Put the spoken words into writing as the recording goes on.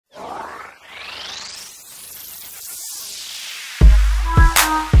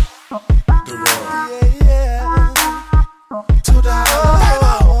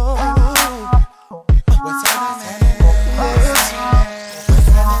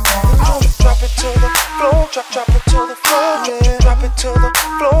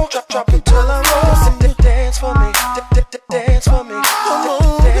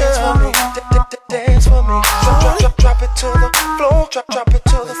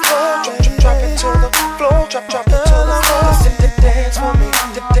floor, drop it to the floor, drop it to the floor. Dance for me,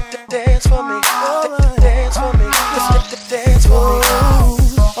 dance for me, dance for me, dance for me.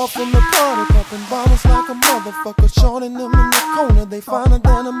 Off in the party, popping bottles like a motherfucker. Shorting them in the corner, they finer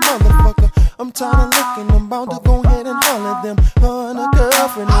than a motherfucker. I'm tired of looking, I'm about to go ahead and holler at them. Her and her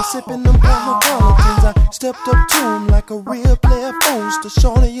girlfriend are sipping them cosmopolitans. I stepped up to him like a real player poster.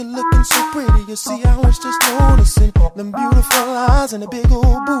 Shorty, you're looking so pretty, you see I was just noticing them beautiful eyes and a big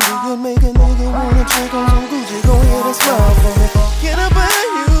old booty. You'll make a nigga wanna check on some Gucci. Go ahead and smile for me. Can I buy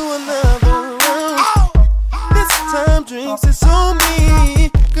you another round? This time drinks is on me.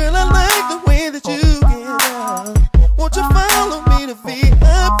 Girl, I like the way that you get out. Won't you follow me to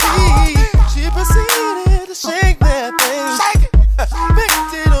VIP? She proceeded to shake that thing.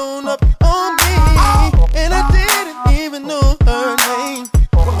 Picked it on up on me, and I didn't even know her name.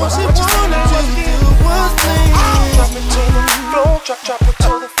 What she wanted to do was sing. Drop it to the floor, drop it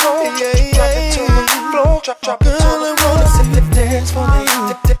to the floor, drop it to the floor, drop it to the floor. Girl, I wanna see you dance for me,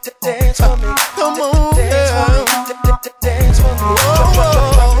 dance for me. Come on, girl. Dance for me.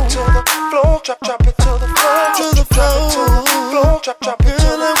 Drop it to the floor, drop it to the floor, To the floor. drop it to the floor.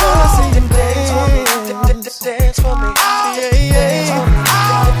 Girl, I wanna see you Dance for me, dance for me.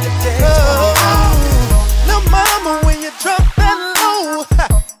 Now, mama, when you drop that low,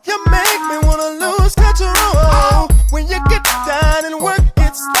 you make me wanna lose control. When you get down and work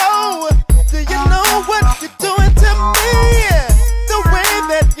it slow, do you know what you're doing to me? The way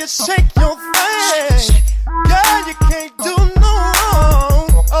that you shake your thing, girl, you can't do no wrong.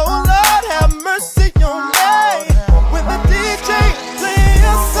 Oh Lord, have mercy on me. When the DJ play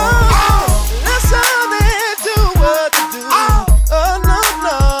a song, listen and do what you do. Oh no,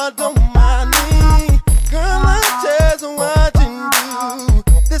 don't mind me, girl, I'm just watching you.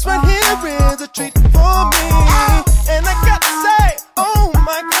 This right here is a treat for me, and I gotta say, oh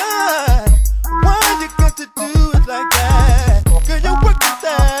my God, why you got to do it like that? Girl, you work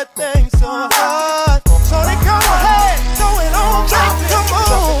that thing so hard. So they go ahead, throw it on, come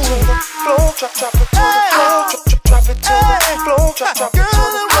on. Drop it to the floor, drop it to the floor, drop it to the floor, drop it to the floor.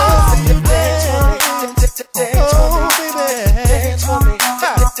 Girl, I wanna see you dance, Dance for me, oh baby. dance for me, dance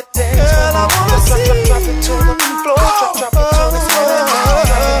for me. Girl, I wanna see. Drop it to the floor, drop it to the floor,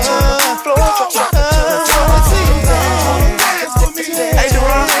 drop it to the floor, drop it to the floor. Hey,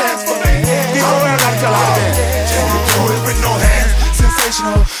 Deron, dance for me. Before I gotta tell her that. Can you do it with no hands?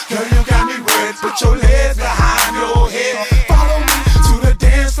 Sensational, girl, you got me wet. Put your legs behind your head. Follow me to the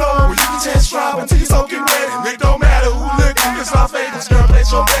dance floor where you can just drop until you're soaking wet. And it don't matter who looking, it's Las Vegas. Girl,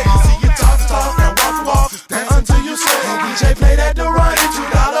 place your bet. See you talk the talk, now walk the walk. Dance until you sweat. And DJ play that Deron and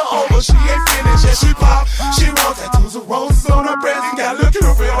 $2 over. She ain't finished yet, she pop. She wrote tattoos of roses on her breast. And got looking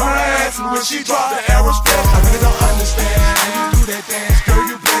up in her ass. And when she dropped the arrow stress, I really don't understand how you do that dance. Girl,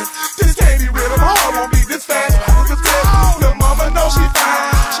 you blessed. This can't be real, my heart won't beat this fast. I look at this, little mama know she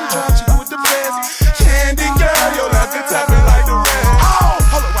fine. She dropped you with the best. Candy girl, your left and tapping like the rest. Oh,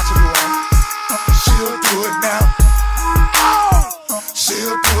 hold on, watch her do it. She'll do it now. Oh,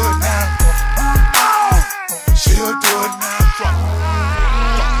 she'll do it now. Oh, she'll do it now. Drop,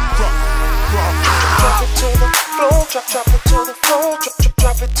 drop, drop, drop. Drop it to the floor, drop it to the floor,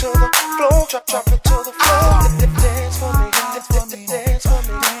 drop it to the floor, drop it to the floor. Dance for me, dance for me, dance for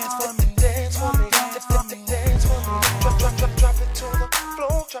me, dance for me, dance for me, dance for me. Drop it to the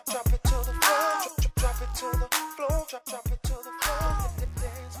floor, drop it to the floor, drop it to the floor, drop it to the floor.